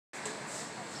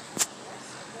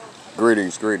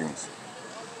Greetings, greetings,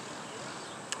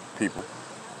 people,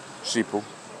 sheeple,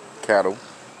 cattle,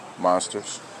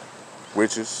 monsters,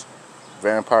 witches,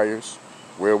 vampires,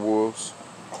 werewolves,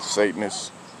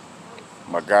 Satanists,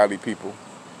 my godly people.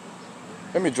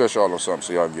 Let me address y'all on something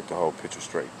so y'all can get the whole picture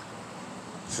straight.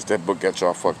 Since that book got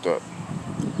y'all fucked up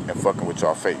and fucking with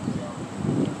y'all fate.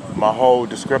 My whole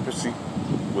discrepancy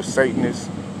with Satanists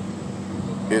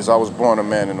is I was born a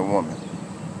man and a woman.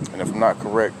 And if I'm not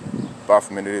correct,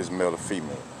 Baphomet is male or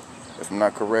female. If I'm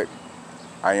not correct,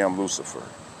 I am Lucifer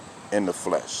in the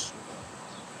flesh.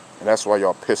 And that's why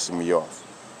y'all pissing me off.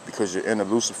 Because you're in the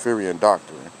Luciferian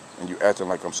doctrine and you acting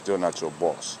like I'm still not your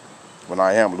boss. When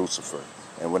I am Lucifer.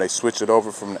 And when they switch it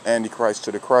over from the Antichrist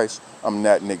to the Christ, I'm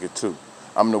that nigga too.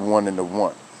 I'm the one in the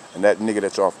one. And that nigga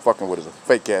that y'all fucking with is a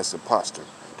fake ass imposter.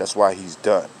 That's why he's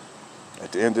done.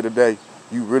 At the end of the day,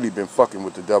 you really been fucking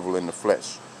with the devil in the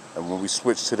flesh. And when we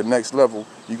switch to the next level,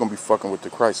 you're going to be fucking with the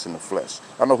Christ in the flesh.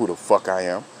 I know who the fuck I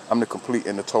am. I'm the complete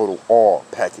and the total all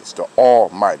package, the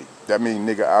almighty. That mean,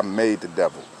 nigga, I made the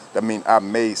devil. That mean I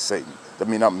made Satan. That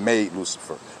mean I made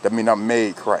Lucifer. That mean I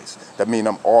made Christ. That mean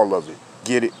I'm all of it.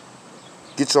 Get it?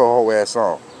 Get your whole ass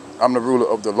on. I'm the ruler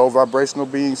of the low vibrational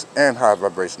beings and high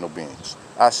vibrational beings.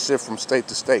 I shift from state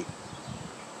to state.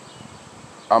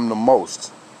 I'm the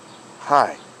most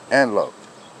high and low.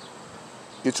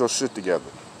 Get your shit together.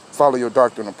 Follow your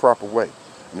doctor in the proper way.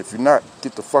 And if you're not,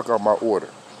 get the fuck out of my order.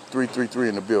 333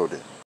 in the building.